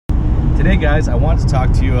Today, guys, I want to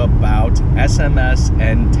talk to you about SMS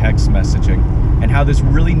and text messaging and how this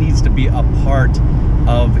really needs to be a part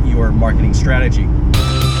of your marketing strategy.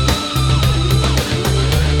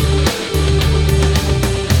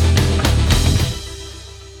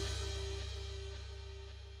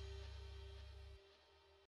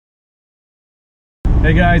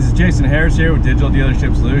 Hey guys, it's Jason Harris here with Digital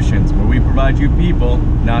Dealership Solutions, where we provide you people,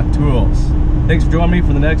 not tools. Thanks for joining me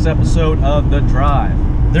for the next episode of The Drive.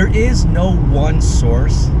 There is no one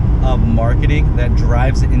source of marketing that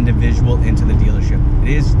drives an individual into the dealership. It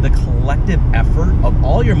is the collective effort of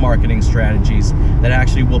all your marketing strategies that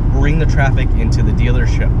actually will bring the traffic into the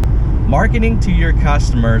dealership. Marketing to your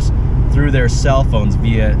customers through their cell phones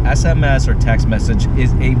via SMS or text message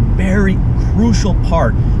is a very crucial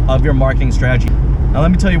part of your marketing strategy. Now let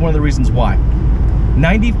me tell you one of the reasons why.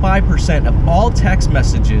 95% of all text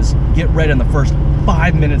messages get read in the first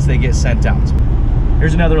 5 minutes they get sent out.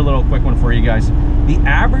 Here's another little quick one for you guys. The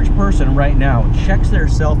average person right now checks their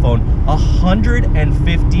cell phone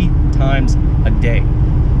 150 times a day.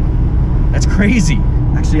 That's crazy.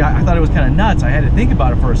 Actually, I thought it was kind of nuts. I had to think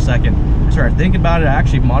about it for a second. I started thinking about it. I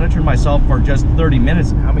actually monitored myself for just 30 minutes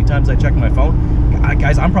and how many times I check my phone.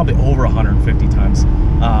 Guys, I'm probably over 150 times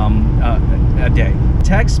a day.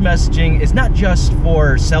 Text messaging is not just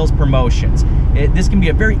for sales promotions. This can be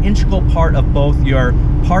a very integral part of both your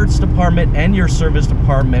parts department and your service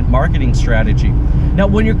department marketing strategy. Now,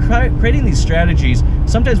 when you're creating these strategies,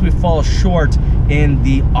 sometimes we fall short in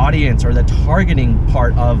the audience or the targeting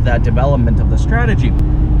part of that development of the strategy.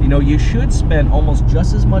 You know, you should spend almost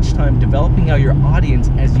just as much time developing out your audience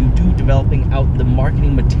as you do developing out the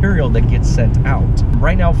marketing material that gets sent out.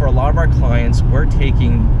 Right now, for a lot of our clients, we're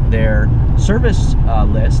taking their service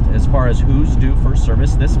list as far as who's due for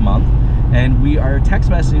service this month, and we are text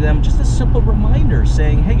messaging them just a simple reminder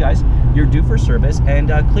saying, hey guys, you're due for service, and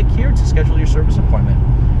click here to schedule your service appointment.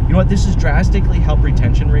 You know what, this has drastically helped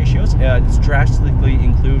retention ratios. It's drastically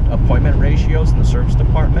include appointment ratios in the service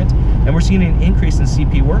department, and we're seeing an increase in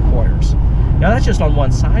CP work orders. Now that's just on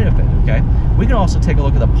one side of it, okay? We can also take a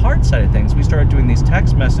look at the parts side of things. We started doing these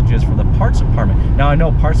text messages for the parts department. Now I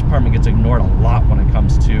know parts department gets ignored a lot when it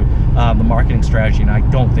comes to the marketing strategy, and I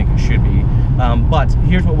don't think it should be. But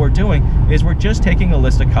here's what we're doing, is we're just taking a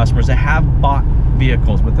list of customers that have bought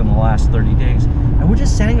vehicles within the last 30 days, and we're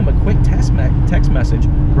just sending them a quick text message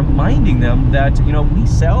reminding them that, you know, we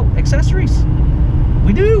sell accessories.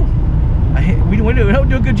 We do. We don't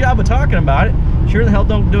do a good job of talking about it. Sure the hell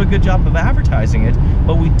don't do a good job of advertising it,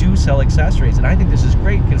 but we do sell accessories. And I think this is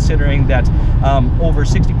great, considering that over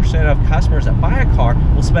 60% of customers that buy a car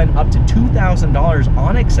will spend up to $2,000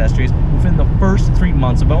 on accessories within the first 3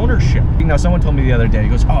 months of ownership. You know, someone told me the other day, he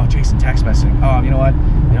goes, oh, Jason, text messaging. Oh, you know what?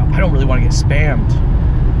 You know, I don't really want to get spammed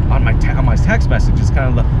on my text message. It's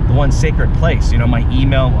kind of the one sacred place. You know, my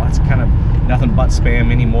email, well, that's kind of nothing but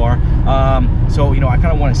spam anymore. So, you know, I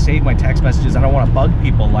kind of want to save my text messages. I don't want to bug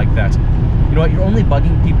people like that. You know what, you're only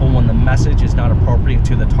bugging people when the message is not appropriate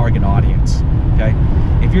to the target audience, okay?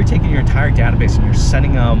 If you're taking your entire database and you're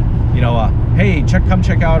sending them, you know, hey, come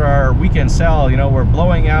check out our weekend sale, you know, we're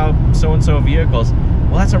blowing out so-and-so vehicles,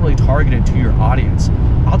 well, that's not really targeted to your audience.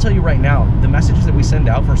 I'll tell you right now, the messages that we send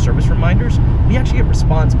out for service reminders, we actually get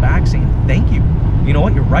response back saying, thank you. You know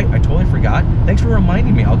what, you're right, I totally forgot. Thanks for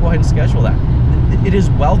reminding me, I'll go ahead and schedule that. It is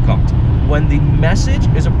welcomed. When the message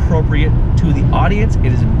is appropriate to the audience, it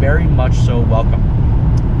is very much so welcome.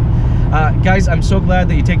 Guys, I'm so glad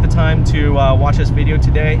that you take the time to watch this video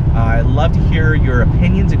today. I'd love to hear your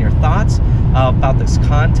opinions and your thoughts about this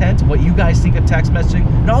content, what you guys think of text messaging,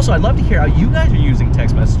 and also I'd love to hear how you guys are using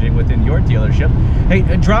text messaging within your dealership. Hey,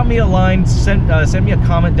 drop me a line, send me a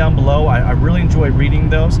comment down below. I really enjoy reading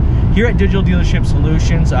those. Here at Digital Dealership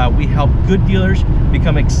Solutions, we help good dealers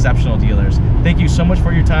become exceptional dealers. Thank you so much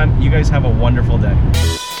for your time. You guys have a wonderful day.